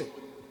do it?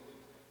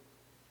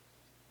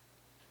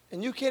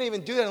 And you can't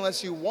even do that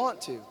unless you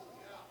want to.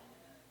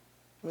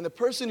 I mean, the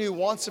person who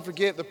wants to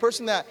forgive, the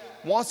person that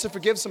wants to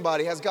forgive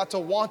somebody has got to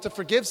want to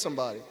forgive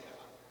somebody.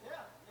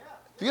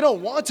 If you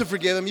don't want to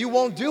forgive them, you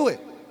won't do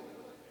it.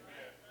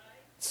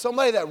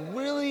 Somebody that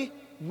really,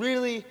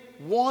 really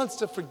wants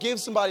to forgive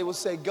somebody will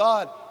say,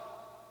 God,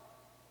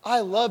 I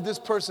love this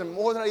person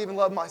more than I even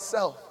love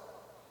myself.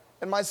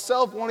 And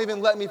myself won't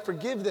even let me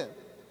forgive them.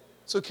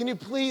 So can you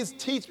please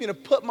teach me to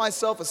put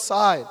myself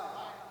aside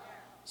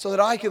so that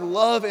I can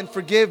love and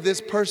forgive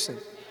this person?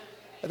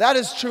 That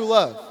is true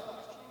love.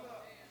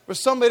 For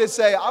somebody to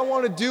say, I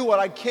want to do what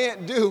I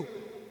can't do,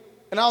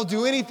 and I'll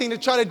do anything to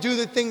try to do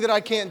the thing that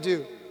I can't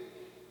do.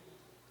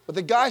 What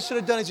the guy should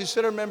have done is he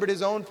should have remembered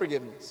his own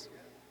forgiveness.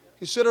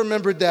 He should have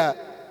remembered that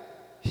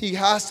he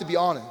has to be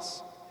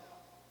honest.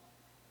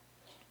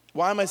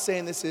 Why am I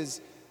saying this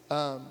is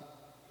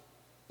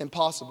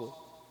impossible?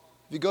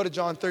 If you go to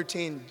John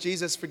 13,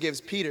 Jesus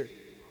forgives Peter.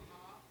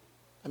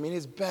 He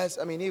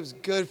was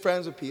good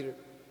friends with Peter.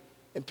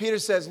 And Peter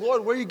says,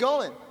 Lord, where are you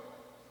going?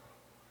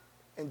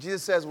 And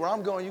Jesus says, where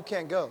I'm going, you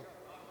can't go.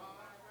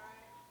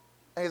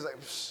 And he's like,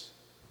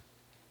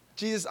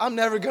 Jesus, I'm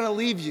never going to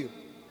leave you.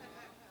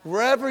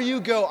 Wherever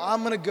you go,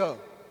 I'm going to go.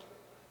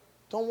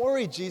 Don't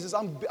worry, Jesus,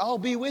 I'll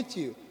be with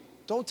you.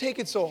 Don't take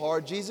it so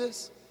hard,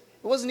 Jesus.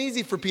 It wasn't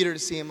easy for Peter to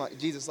see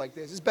Jesus like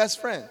this, his best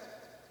friend.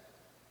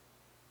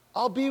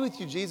 I'll be with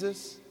you,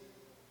 Jesus.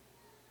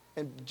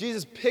 And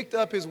Jesus picked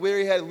up his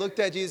weary head, looked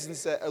at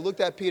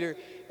Peter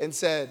and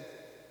said,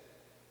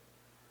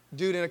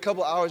 dude, in a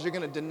couple hours, you're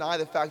going to deny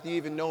the fact that you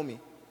even know me.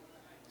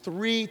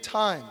 3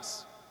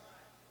 times.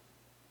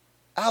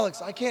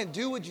 Alex, I can't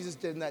do what Jesus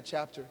did in that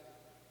chapter.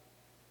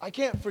 I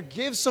can't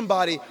forgive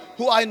somebody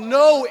who I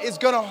know is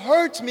going to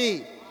hurt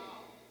me.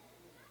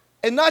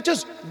 And not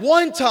just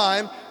 1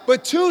 time,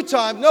 but 2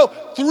 times. No,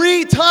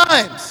 3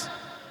 times.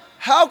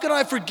 How can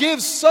I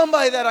forgive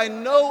somebody that I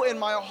know in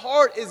my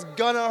heart is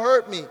going to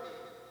hurt me?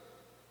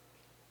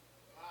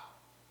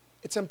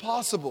 It's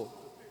impossible.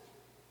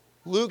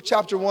 Luke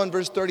chapter 1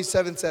 verse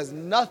 37 says,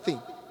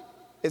 nothing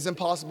is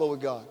impossible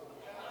with God.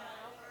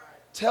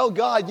 Tell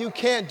God you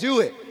can't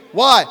do it.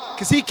 Why?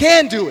 Because He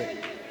can do it.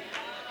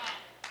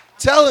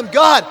 Tell Him,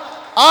 God,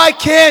 I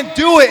can't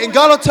do it. And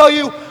God will tell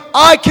you,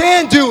 I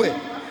can do it.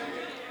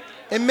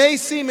 It may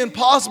seem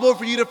impossible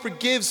for you to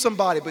forgive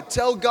somebody, but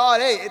tell God,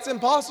 hey, it's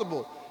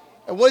impossible.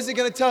 And what is He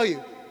going to tell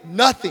you?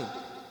 Nothing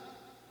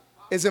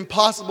is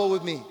impossible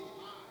with me.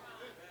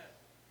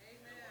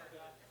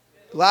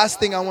 Last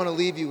thing I want to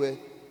leave you with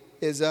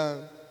is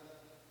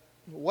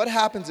what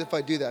happens if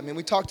I do that?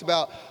 We talked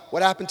about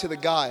what happened to the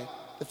guy,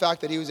 the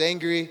fact that he was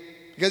angry.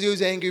 Because he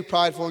was angry,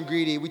 prideful, and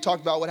greedy, we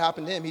talked about what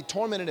happened to him. He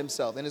tormented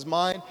himself in his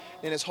mind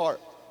and in his heart.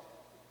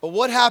 But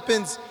what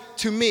happens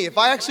to me if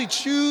I actually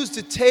choose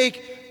to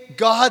take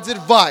God's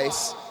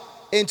advice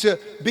and to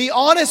be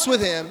honest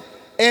with Him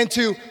and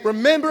to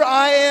remember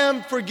I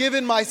am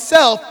forgiven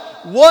myself?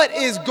 What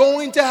is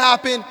going to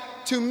happen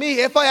to me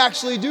if I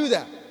actually do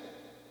that?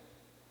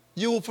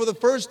 You will, for the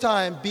first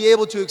time, be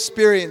able to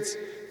experience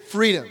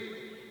freedom.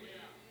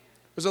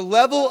 There's a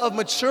level of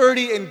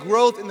maturity and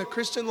growth in the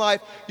Christian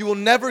life you will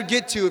never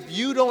get to if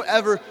you don't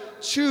ever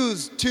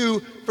choose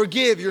to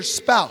forgive your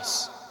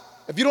spouse.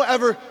 If you don't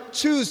ever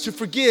choose to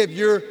forgive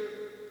your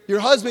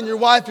husband, your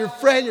wife, your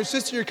friend, your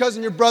sister, your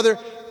cousin, your brother.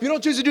 If you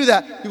don't choose to do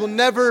that, you will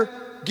never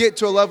get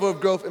to a level of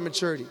growth and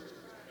maturity.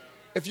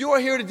 If you are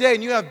here today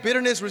and you have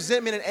bitterness,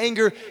 resentment, and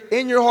anger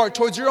in your heart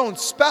towards your own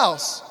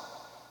spouse,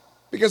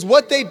 because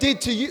what they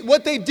did to you,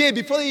 what they did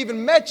before they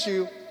even met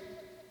you,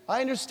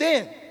 I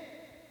understand.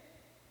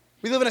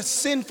 We live in a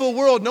sinful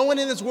world. No one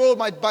in this world,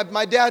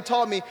 my dad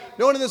taught me,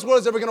 no one in this world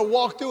is ever going to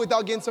walk through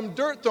without getting some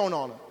dirt thrown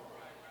on them.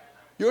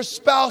 Your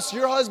spouse,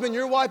 your husband,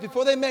 your wife,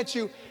 before they met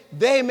you,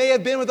 they may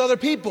have been with other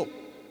people.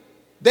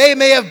 They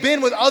may have been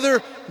with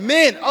other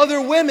men,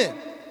 other women.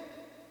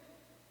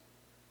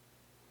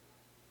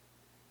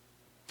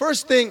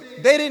 First thing,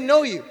 they didn't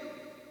know you.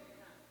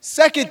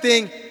 Second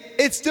thing,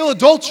 it's still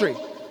adultery.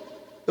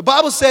 The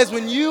Bible says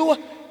when you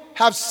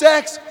have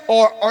sex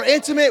or are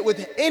intimate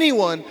with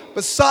anyone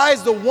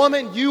besides the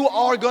woman you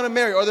are going to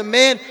marry or the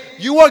man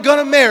you are going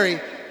to marry,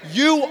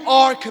 you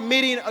are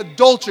committing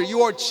adultery.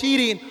 You are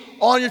cheating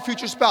on your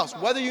future spouse,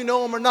 whether you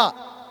know him or not.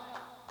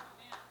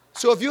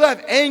 So if you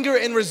have anger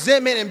and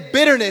resentment and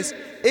bitterness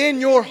in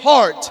your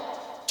heart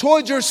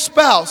towards your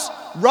spouse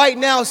right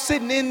now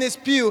sitting in this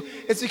pew,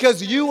 it's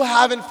because you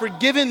haven't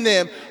forgiven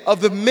them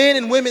of the men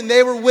and women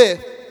they were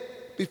with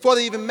before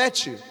they even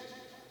met you.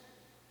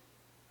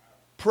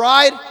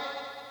 Pride,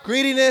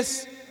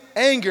 greediness,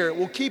 anger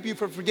will keep you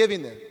from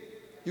forgiving them.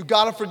 You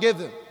got to forgive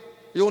them.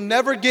 You'll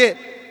never get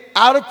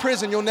out of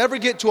prison. You'll never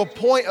get to a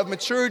point of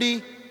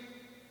maturity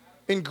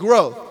and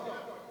growth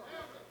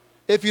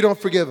if you don't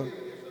forgive them.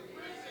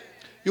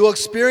 You will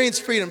experience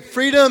freedom.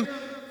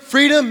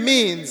 Freedom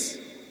means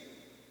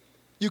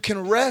you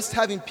can rest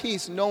having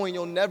peace knowing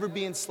you'll never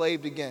be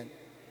enslaved again.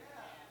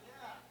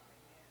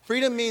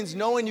 Freedom means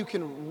knowing you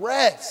can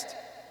rest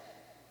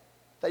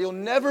that you'll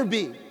never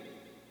be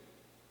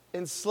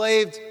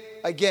enslaved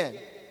again.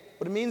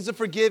 What it means to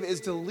forgive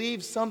is to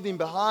leave something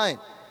behind.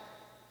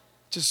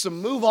 Just to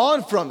move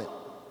on from it.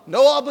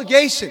 No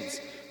obligations.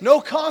 No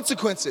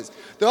consequences.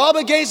 The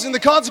obligations and the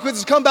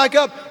consequences come back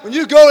up when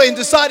you go and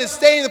decide to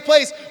stay in the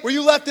place where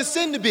you left the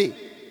sin to be.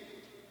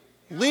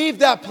 Leave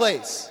that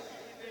place.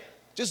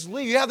 Just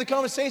leave. You have the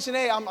conversation.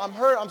 Hey, I'm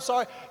hurt. I'm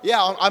sorry.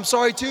 Yeah, I'm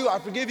sorry too. I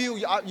forgive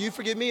you. You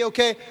forgive me.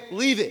 Okay.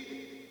 Leave it.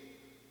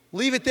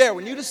 Leave it there.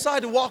 When you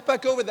decide to walk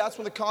back over, that's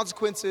when the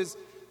consequences,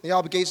 the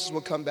obligations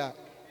will come back.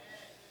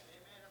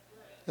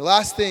 The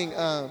last thing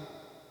I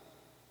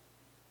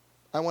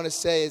want to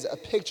say is a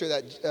picture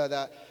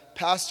that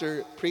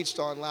Pastor preached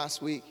on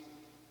last week.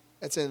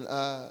 It's in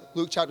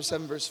Luke chapter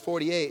 7, verse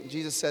 48.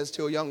 Jesus says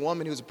to a young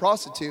woman who's a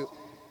prostitute,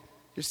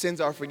 your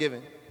sins are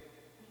forgiven.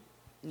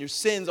 Your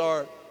sins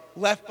are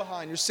left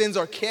behind. Your sins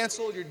are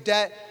canceled. Your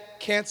debt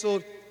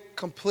canceled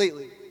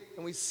completely.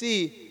 And we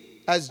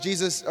see as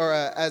Jesus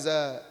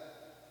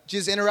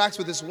interacts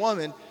with this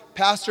woman,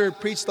 Pastor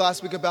preached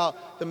last week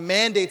about the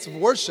mandates of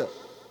worship.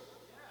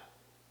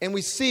 And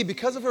we see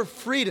because of her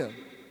freedom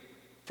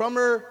from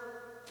her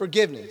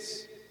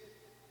forgiveness,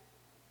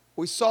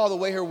 we saw the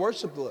way her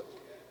worship looked.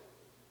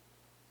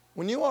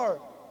 When you are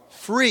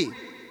free,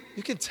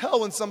 you can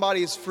tell when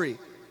somebody is free.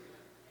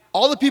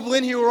 All the people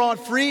in here who are on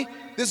free,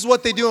 this is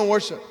what they do in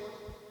worship.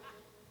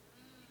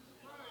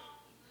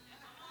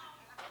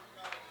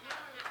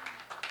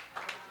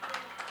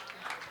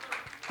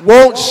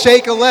 Won't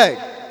shake a leg.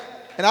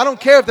 And I don't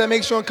care if that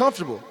makes you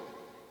uncomfortable.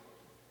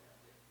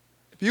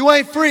 If you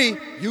ain't free,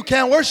 you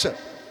can't worship.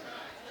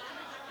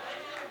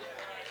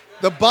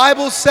 The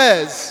Bible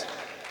says,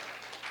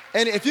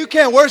 and if you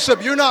can't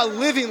worship, you're not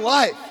living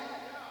life.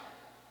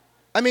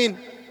 I mean,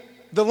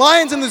 the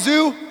lions in the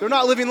zoo, they're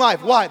not living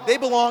life. Why? They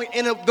belong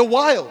in the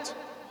wild.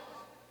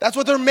 That's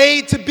what they're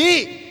made to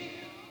be.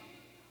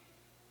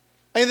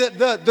 I mean,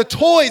 the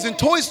toys in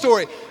Toy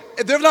Story,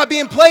 if they're not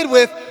being played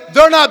with,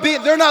 they're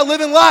not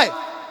living life.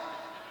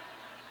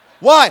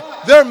 Why?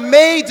 They're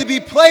made to be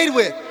played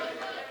with.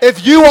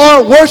 If you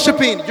are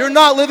worshiping, you're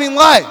not living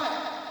life.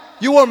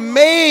 You are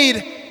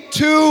made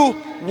to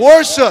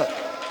worship.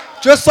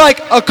 Just like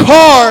a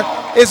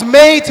car is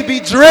made to be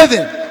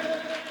driven.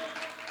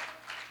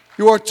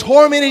 You are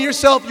tormenting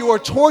yourself. You are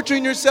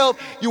torturing yourself.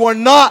 You are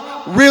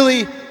not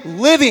really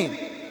living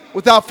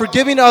without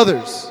forgiving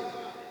others.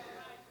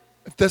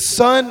 If the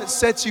Son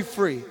sets you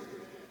free,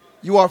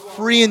 you are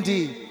free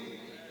indeed.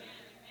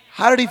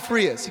 How did He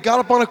free us? He got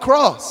up on a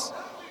cross.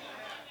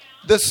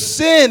 The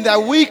sin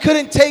that we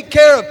couldn't take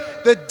care of,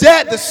 the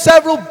debt, the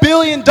several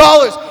 $billion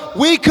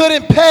we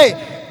couldn't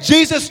pay,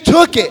 Jesus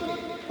took it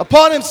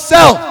upon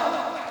Himself,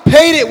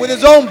 paid it with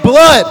His own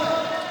blood.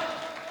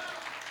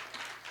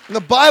 And the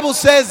Bible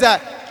says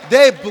that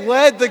they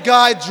bled the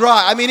guy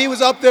dry. I mean, he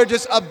was up there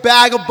just a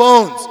bag of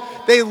bones.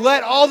 They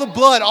let all the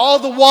blood, all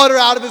the water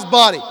out of his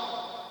body.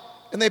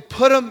 And they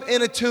put him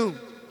in a tomb.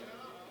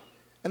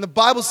 And the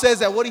Bible says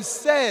that what he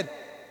said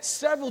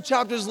several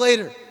chapters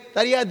later,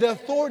 that he had the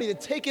authority to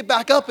take it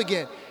back up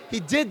again. He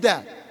did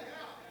that.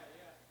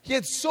 He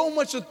had so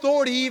much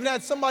authority, he even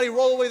had somebody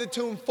roll away the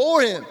tomb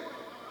for him.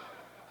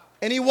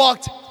 And he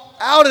walked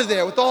out of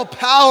there with all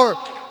power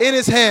in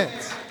his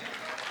hands.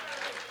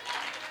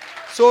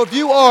 So if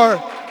you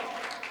are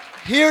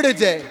here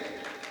today,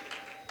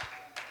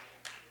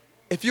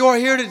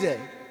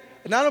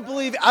 and I don't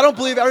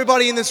believe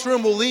everybody in this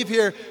room will leave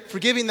here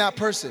forgiving that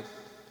person.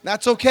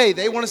 That's okay.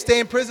 They want to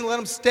stay in prison, let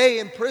them stay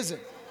in prison.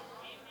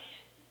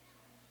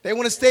 They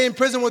want to stay in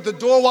prison with the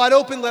door wide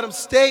open, let them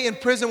stay in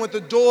prison with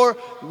the door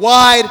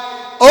wide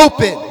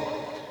open.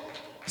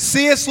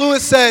 C.S.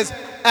 Lewis says,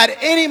 at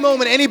any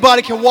moment,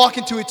 anybody can walk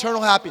into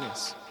eternal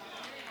happiness.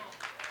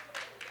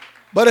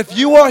 But if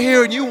you are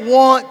here and you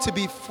want to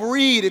be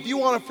freed, if you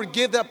want to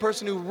forgive that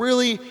person who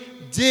really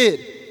did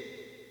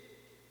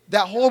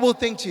that horrible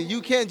thing to you,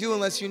 you can't do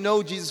unless you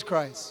know Jesus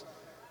Christ.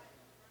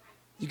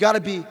 You got to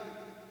be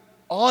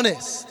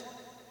honest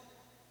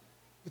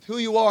with who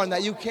you are and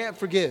that you can't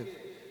forgive.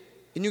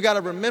 And you got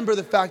to remember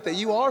the fact that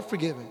you are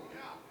forgiven.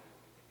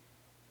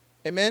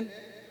 Amen?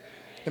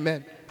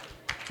 Amen.